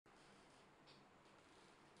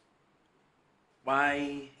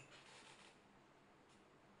Why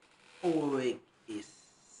overweight is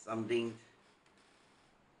something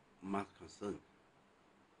much concern?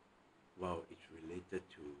 Well, it's related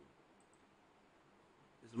to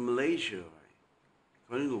it's Malaysia, right?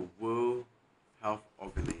 According to World Health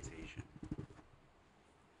Organization,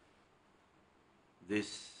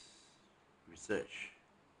 this research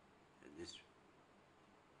and this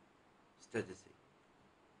statistic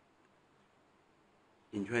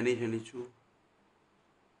in 2022,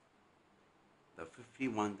 the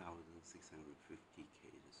 51,650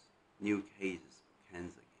 cases, new cases of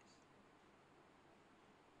cancer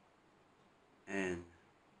cases, and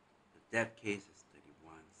the death case is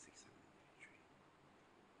 31,683.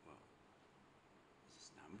 Well, this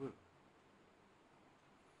is number.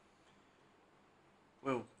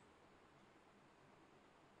 Well,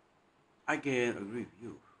 I can agree with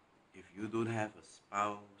you. If you don't have a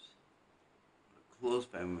spouse, a close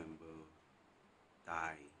family member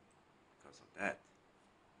die because of that,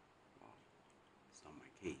 well, it's not my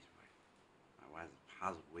case, right? My wife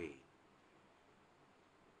passed away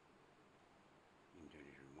in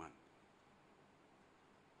 2021.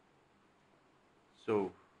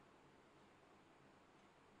 So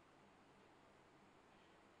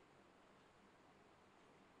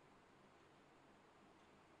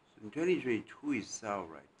in 2022 itself,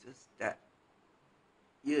 right, just that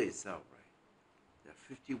year itself, right, there are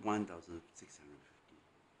 51,650.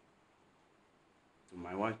 So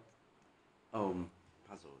my wife passed over that.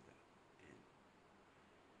 And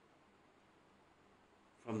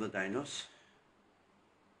from the diagnosis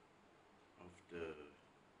of the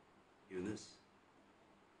illness,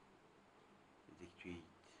 she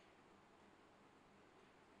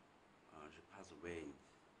passed away in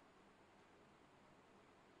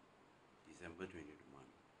December 2021.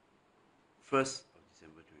 1st of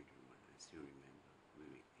December 2021, I still remember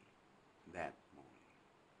vividly that morning.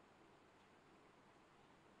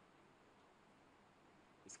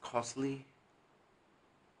 It's costly,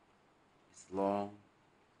 it's long,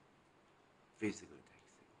 physically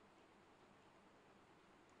taxing.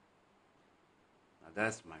 Now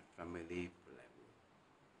that's my family level.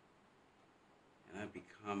 And I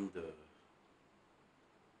become the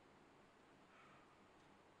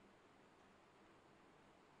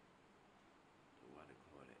what I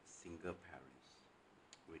call it, single parents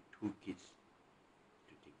with 2 kids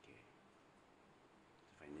to take care. The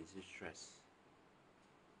financial stress.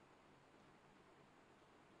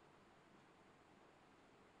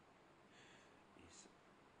 Is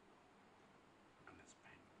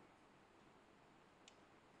unexplainable.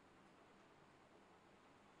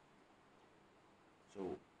 So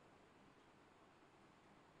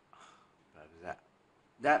but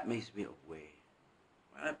that makes me aware.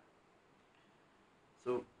 Well,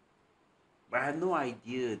 so but I had no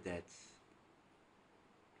idea that,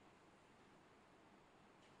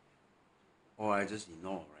 or I just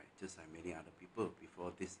ignore, right? Just like many other people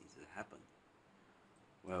before this incident happened.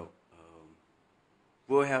 Well,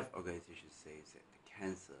 World Health Organization says that the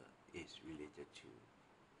cancer is related to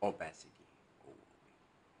obesity or overweight.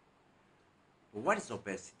 But what is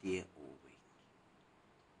obesity and overweight?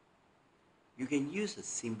 You can use a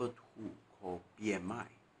simple tool called BMI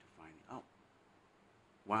to find it out.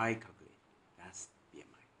 Why calculate? That's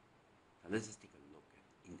BMI. Now let's just take a look at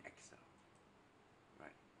in Excel,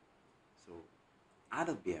 right? So out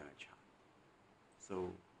of BMI chart,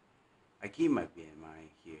 so I keep my BMI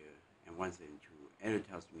here and 172, and it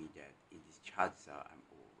tells me that in this chart cell I'm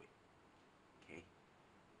overweight. Okay.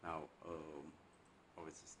 Now, I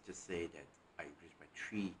would just say that I increased by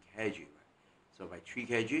 3 kg, right? So by 3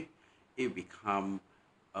 kg, it become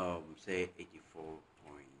say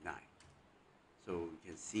 84.9. So you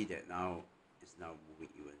can see that now it's now moving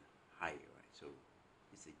even higher, right? So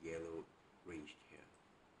it's a yellow range here.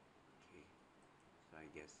 Okay. So I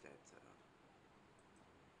guess that's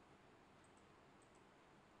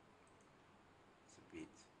it's a bit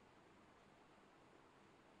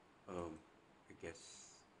I guess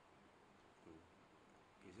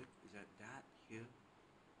is that here?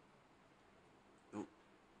 No.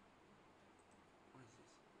 What is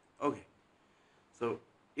this? Okay. So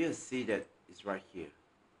you see that it's right here.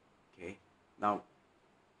 Okay. Now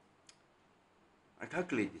I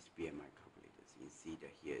calculate this BMI calculator. So you see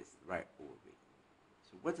that here is right overweight.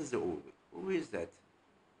 So what is the overweight? Overweight is that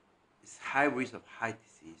it's high risk of heart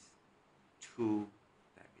disease to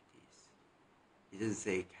diabetes. It doesn't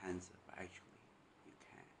say cancer, but actually you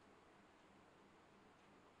can.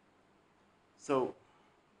 So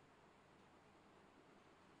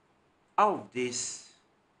out of this,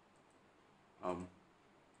 um,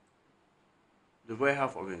 the World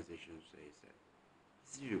Health Organization says that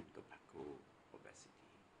zero tobacco obesity?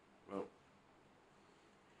 Well,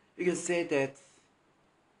 you can say that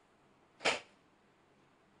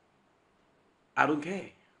I don't care.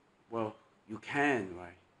 Well, you can,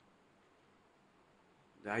 right?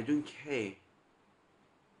 The I don't care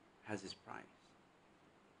has its price.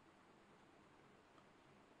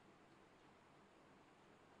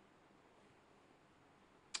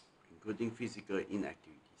 Including physical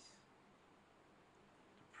inactivities.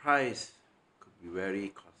 The price could be very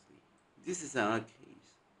costly. This is another case.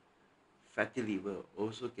 Fatty liver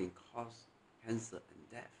also can cause cancer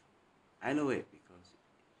and death. I know it because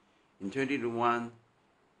in 2021,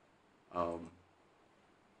 um,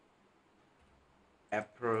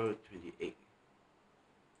 April 28th,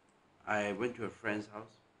 I went to a friend's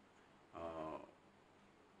house. Uh,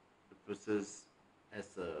 the person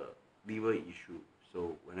has a liver issue,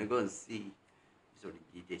 so when I go and see, he's already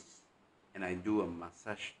did this, and I do a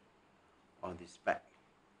massage on his back.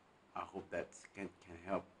 I hope that can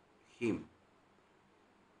help him,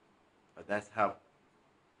 but that's help.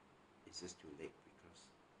 It's just too late because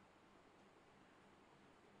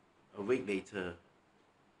a week later,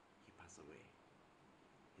 he passed away.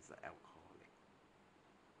 He's an alcoholic.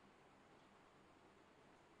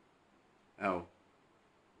 Now,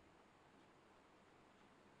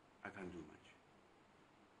 I can't do much.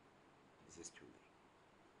 It's just too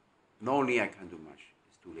late. Not only I can't do much,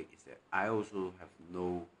 it's too late. It's that I also have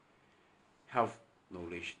no health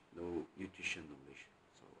knowledge, no nutrition knowledge.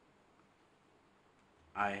 So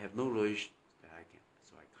I have no knowledge that I can,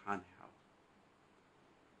 so I can't help.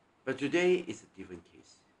 But today is a different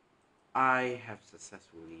case. I have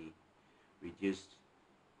successfully reduced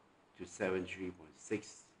to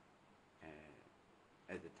 73.6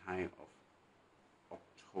 at the time of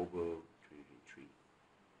October 2023.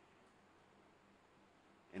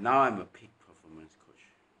 And now I'm a peak performance coach.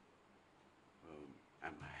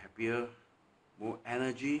 I'm happier, more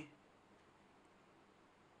energy.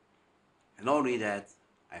 And not only that,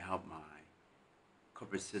 I help my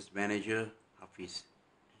corporate sales manager, Hafiz,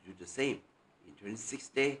 to do the same. In 26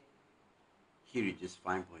 days, he reduced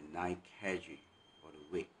 5.9 kg for the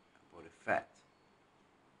weight, for the fat.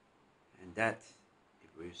 And that's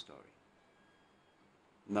a real story.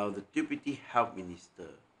 Now, the Deputy Health Minister,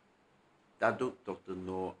 Dr.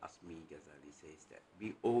 Noor Azmi Ghazali, says that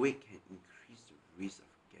we always can increase the risk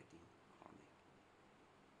of getting chronic.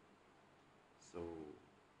 So,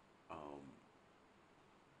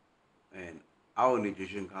 and our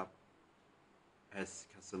nutrition club has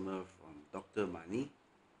customer from Dr. Mani.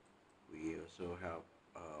 We also help,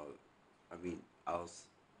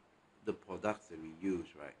 the products that we use,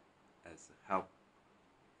 right, has help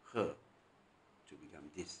her to become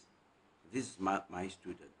this. This is my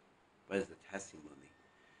student, but it's a testimony.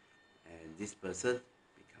 And this person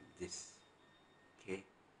become this. Okay,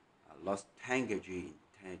 I lost 10 kg in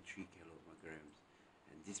 3 kilograms,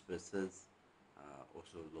 and this person's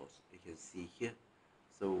also lost. You can see here.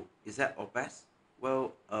 So is that obese?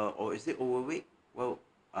 Well, or is it overweight? Well,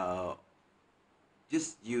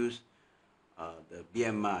 just use the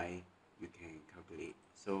BMI. You can calculate.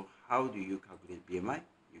 So how do you calculate BMI?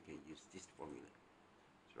 You can use this formula.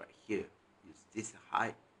 It's right here. Use this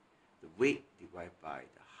height, the weight divided by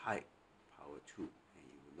the height power 2, and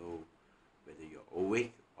you will know whether you're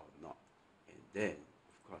awake or not. And then,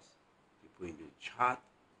 of course, you put into the chart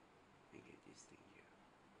and get this thing here.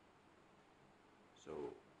 So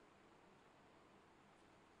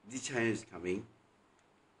this China is coming,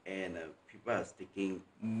 and people are taking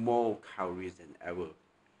more calories than ever.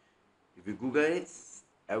 If you Google it,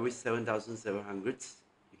 every 7,700,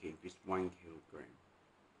 you can increase 1 kilogram.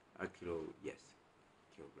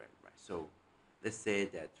 Kilogram, right? So let's say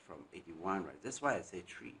that from 81, right? That's why I say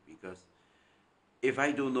 3, because if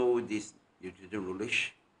I don't know this nutrition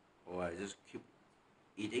knowledge, or I just keep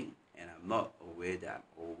eating and I'm not aware that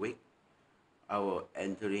I'm overweight, I will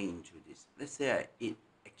entering into this. Let's say I eat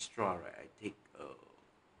extra, right? I take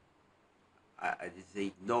I just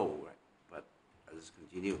say no, right? But I just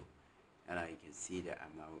continue, and I can see that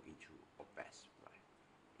I'm now into obese, right?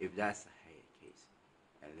 If that's the case,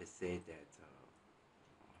 and let's say that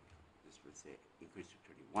this would say increase to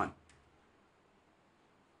 21,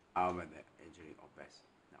 I'm entering obese.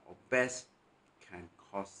 Now, obese can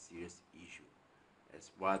cause serious issue,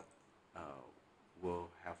 as what World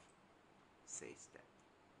Health says that.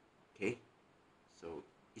 Okay, so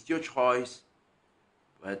it's your choice,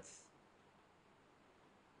 but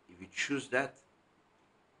if you choose that,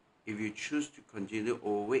 if you choose to continue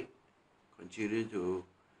overweight, continue to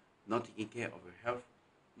not taking care of your health,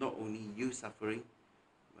 not only you suffering,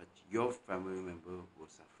 but your family member will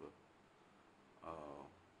suffer.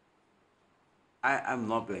 I'm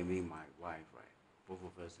not blaming my wife, right? Both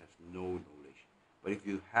of us have no knowledge. But if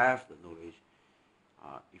you have the knowledge,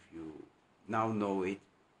 if you now know it,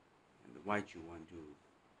 and why do you want to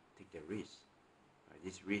take the risk? Right?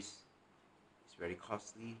 This risk is very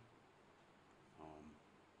costly.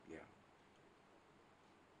 Yeah.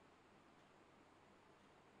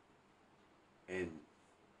 And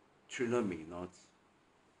treatment may not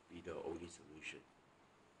be the only solution.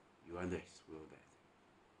 You want to explore that.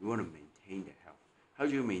 You want to maintain the health. How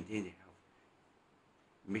do you maintain the health?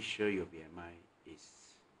 Make sure your BMI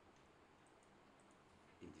is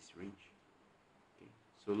in this range. Okay.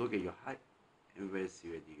 So look at your height and where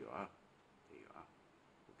seriously you are. There you are.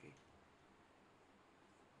 Okay.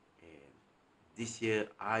 And this year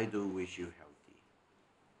I do wish you healthy.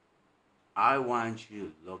 I want you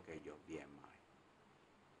to look at your BMI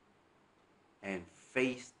and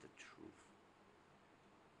face the truth.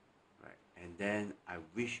 Right. And then I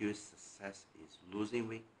wish you success is losing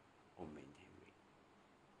weight or maintaining weight.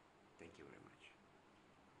 Thank you very much.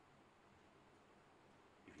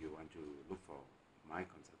 If you want to look for my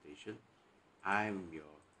consultation, I'm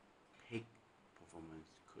your peak performance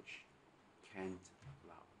coach, Kent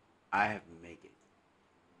Lau. I have made it.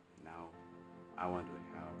 Now I want to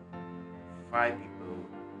help 5 people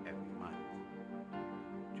every month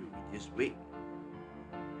to reduce weight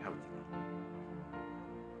healthily.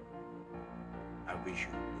 I wish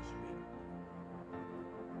you lose weight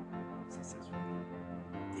successfully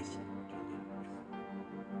this year,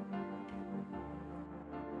 2024.